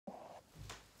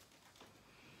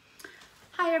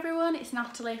Hi everyone, it's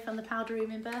Natalie from the Powder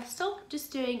Room in Bristol.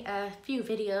 Just doing a few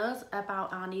videos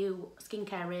about our new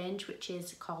skincare range, which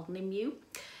is called Nimue.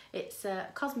 It's a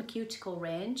cosmeceutical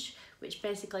range, which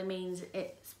basically means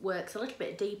it works a little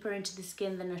bit deeper into the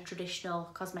skin than a traditional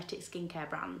cosmetic skincare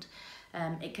brand.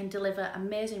 It can deliver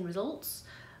amazing results.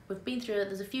 We've been through,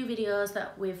 there's a few videos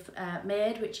that we've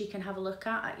made which you can have a look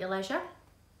at your leisure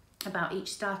about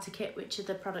each starter kit, which are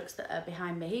the products that are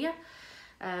behind me here.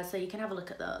 So you can have a look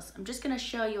at those. I'm just going to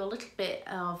show you a little bit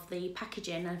of the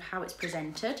packaging and how it's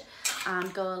presented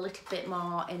and go a little bit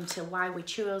more into why we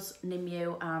chose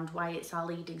Nimue and why it's our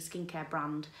leading skincare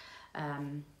brand.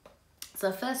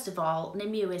 So first of all,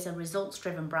 Nimue is a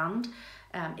results-driven brand.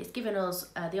 It's given us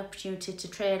the opportunity to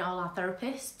train all our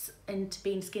therapists into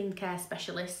being skincare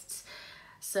specialists.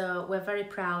 So we're very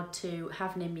proud to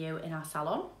have Nimue in our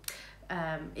salon.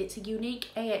 It's a unique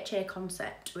AHA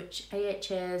concept, which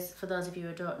AHAs, for those of you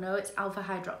who don't know, it's alpha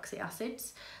hydroxy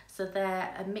acids. So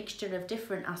they're a mixture of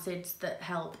different acids that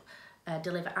help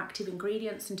deliver active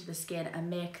ingredients into the skin and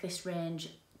make this range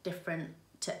different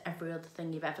to every other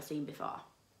thing you've ever seen before.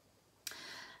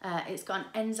 It's got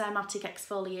an enzymatic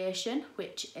exfoliation,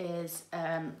 which is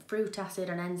fruit acid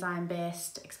and enzyme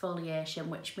based exfoliation,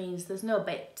 which means there's no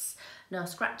bits, no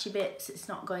scratchy bits. It's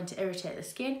not going to irritate the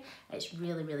skin. It's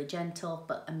really, really gentle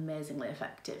but amazingly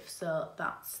effective. So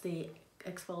that's the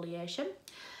exfoliation.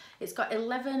 It's got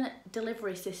 11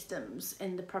 delivery systems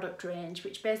in the product range,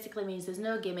 which basically means there's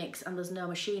no gimmicks and there's no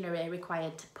machinery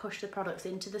required to push the products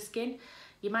into the skin.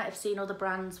 You might have seen other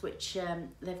brands which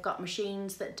they've got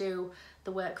machines that do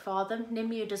the work for them.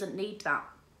 Nimue doesn't need that,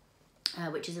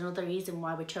 which is another reason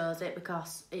why we chose it,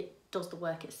 because it does the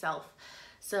work itself.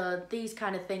 So these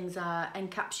kind of things are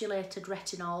encapsulated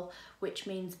retinol, which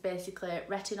means basically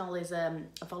retinol is a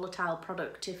volatile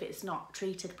product if it's not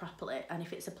treated properly, and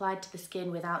if it's applied to the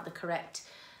skin without the correct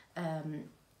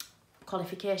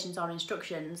qualifications or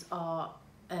instructions, or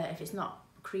if it's not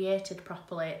created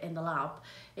properly in the lab,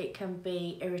 it can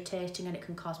be irritating and it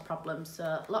can cause problems.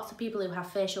 So lots of people who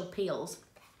have facial peels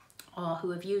or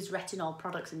who have used retinol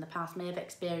products in the past may have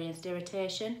experienced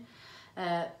irritation,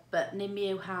 but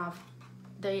Nimue have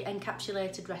the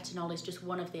encapsulated retinol is just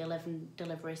one of the 11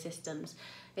 delivery systems.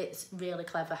 It's really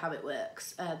clever how it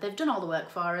works. They've done all the work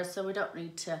for us, so we don't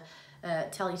need to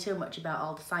tell you too much about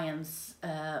all the science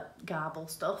garble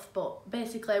stuff, but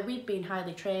basically we've been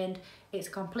highly trained, it's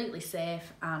completely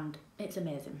safe and it's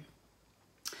amazing.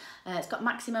 It's got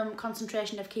maximum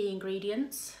concentration of key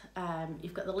ingredients.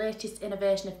 You've got the latest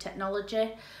innovation of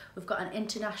technology. We've got an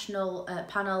international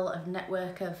panel of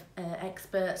network of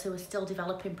experts who are still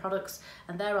developing products,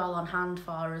 and they're all on hand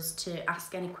for us to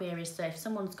ask any queries. So if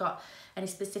someone's got any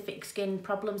specific skin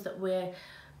problems that we're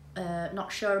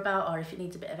not sure about, or if it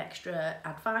needs a bit of extra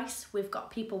advice, we've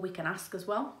got people we can ask as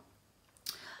well.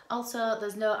 Also,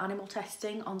 there's no animal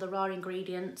testing on the raw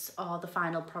ingredients or the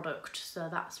final product, so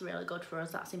that's really good for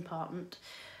us, that's important.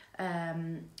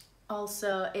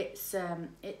 Also, it's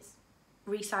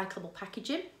recyclable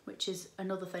packaging, which is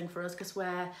another thing for us because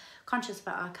we're conscious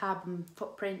about our carbon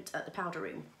footprint at the powder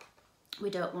room. We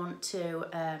don't want to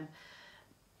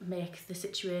make the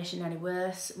situation any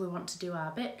worse. We want to do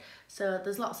our bit. So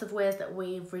there's lots of ways that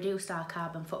we've reduced our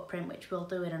carbon footprint, which we'll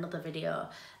do in another video.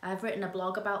 I've written a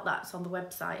blog about that, it's on the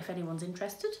website if anyone's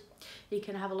interested. You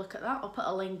can have a look at that. I'll put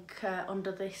a link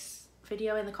under this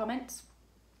video in the comments.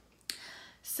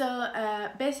 So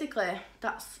basically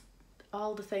that's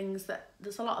all the things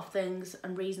there's a lot of things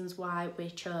and reasons why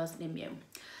we chose Nimue.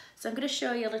 So I'm going to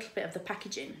show you a little bit of the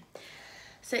packaging.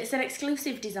 So it's an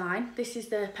exclusive design. This is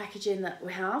the packaging that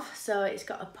we have. So it's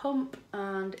got a pump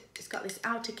and it's got this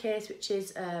outer case which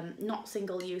is not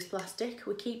single-use plastic.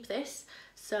 We keep this.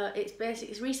 So it's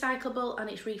recyclable and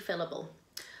it's refillable.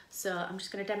 So I'm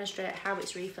just going to demonstrate how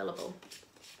it's refillable.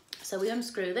 So we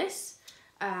unscrew this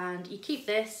and you keep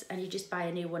this and you just buy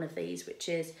a new one of these, which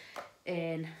is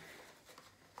in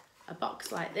a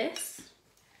box like this,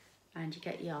 and you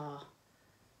get your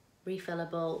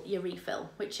refillable, your refill,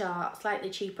 which are slightly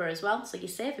cheaper as well, so you're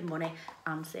saving money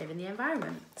and saving the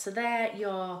environment. So they're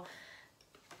your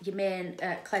main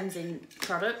cleansing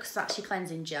products. That's your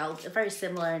cleansing gel. They're very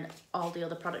similar in all the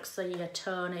other products, so your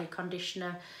toner, your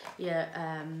conditioner, your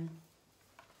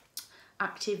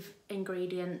active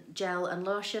ingredient gel and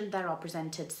lotion, they're all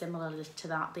presented similarly to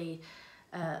that, the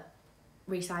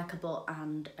recyclable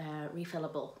and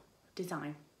refillable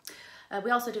design. We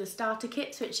also do the starter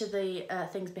kits, which are the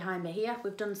things behind me here.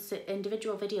 We've done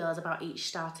individual videos about each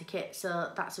starter kit,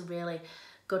 so that's a really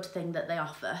good thing that they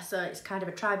offer. So it's kind of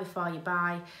a try before you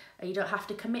buy. You don't have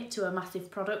to commit to a massive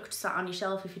product sat on your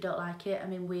shelf if you don't like it. I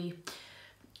mean, we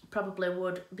probably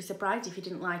would be surprised if you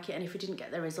didn't like it and if you didn't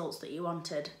get the results that you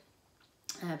wanted,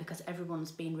 because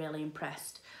everyone's been really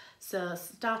impressed. So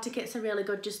starter kits are really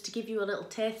good just to give you a little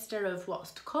taster of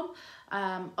what's to come.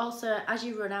 Also, as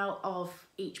you run out of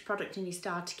each product in your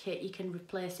starter kit, you can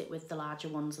replace it with the larger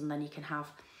ones, and then you can have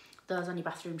those on your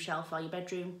bathroom shelf or your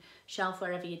bedroom shelf,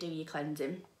 wherever you do your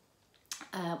cleansing.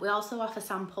 We also offer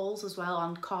samples as well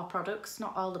on core products.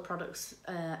 Not all the products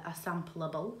are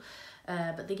sampleable,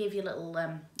 but they give you little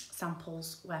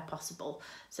samples where possible.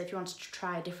 So if you wanted to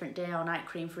try a different day or night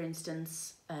cream, for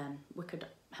instance, we could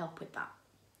help with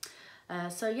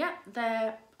that. So yeah,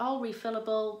 they're all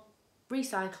refillable,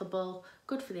 recyclable,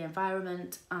 good for the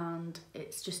environment, and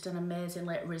it's just an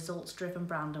amazingly results driven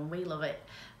brand, and we love it.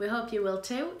 We hope you will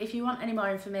too. If you want any more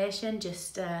information,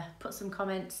 just put some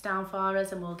comments down for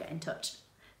us and we'll get in touch.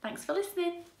 Thanks for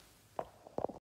listening.